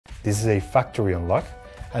This is a factory unlock,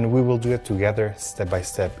 and we will do it together step by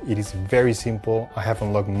step. It is very simple. I have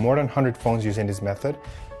unlocked more than 100 phones using this method.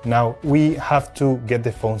 Now we have to get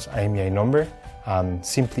the phone's IMEI number and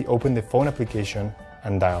simply open the phone application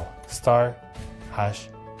and dial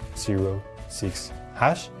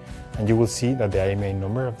 *#06#, and you will see that the IMEI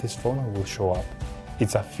number of this phone will show up.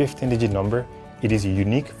 It's a 15-digit number. It is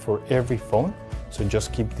unique for every phone, so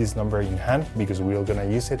just keep this number in hand because we're gonna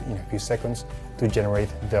use it in a few seconds to generate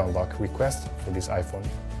the unlock request for this iPhone.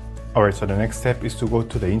 Alright, so the next step is to go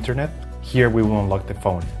to the internet. Here we will unlock the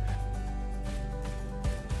phone.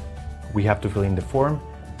 We have to fill in the form,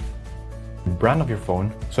 the brand of your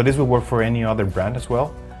phone. So this will work for any other brand as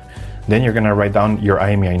well. Then you're gonna write down your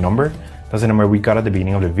IMEI number. That's the number we got at the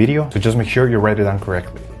beginning of the video, so just make sure you write it down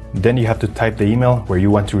correctly. Then you have to type the email where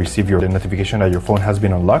you want to receive the notification that your phone has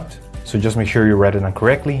been unlocked. So just make sure you write it down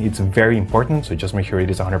correctly. It's very important, so just make sure it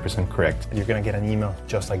is 100% correct. You're gonna get an email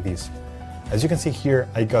just like this. As you can see here,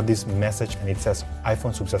 I got this message and it says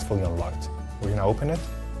iPhone successfully unlocked. We're gonna open it.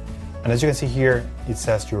 And as you can see here, it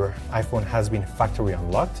says your iPhone has been factory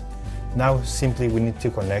unlocked. Now simply we need to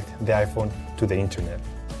connect the iPhone to the internet.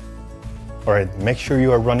 Alright, make sure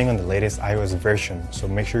you are running on the latest iOS version. So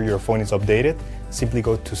make sure your phone is updated. Simply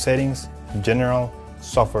go to Settings, General,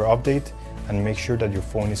 Software Update, and make sure that your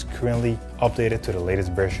phone is currently updated to the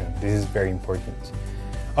latest version. This is very important.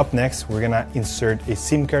 Up next, we're gonna insert a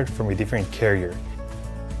SIM card from a different carrier.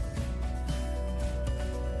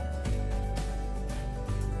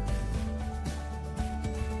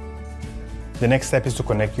 The next step is to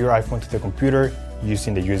connect your iPhone to the computer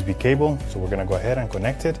using the USB cable. So we're gonna go ahead and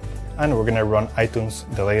connect it, and we're gonna run iTunes,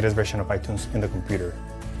 the latest version of iTunes, in the computer.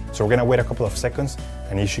 So we're gonna wait a couple of seconds,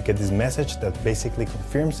 and you should get this message that basically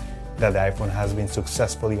confirms that the iPhone has been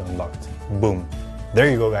successfully unlocked. Boom. There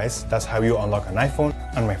you go, guys. That's how you unlock an iPhone,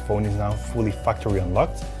 and my phone is now fully factory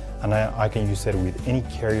unlocked, and I can use it with any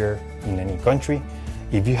carrier in any country.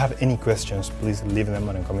 If you have any questions, please leave them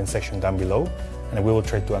in the comment section down below, and we will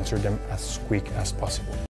try to answer them as quick as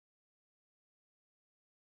possible.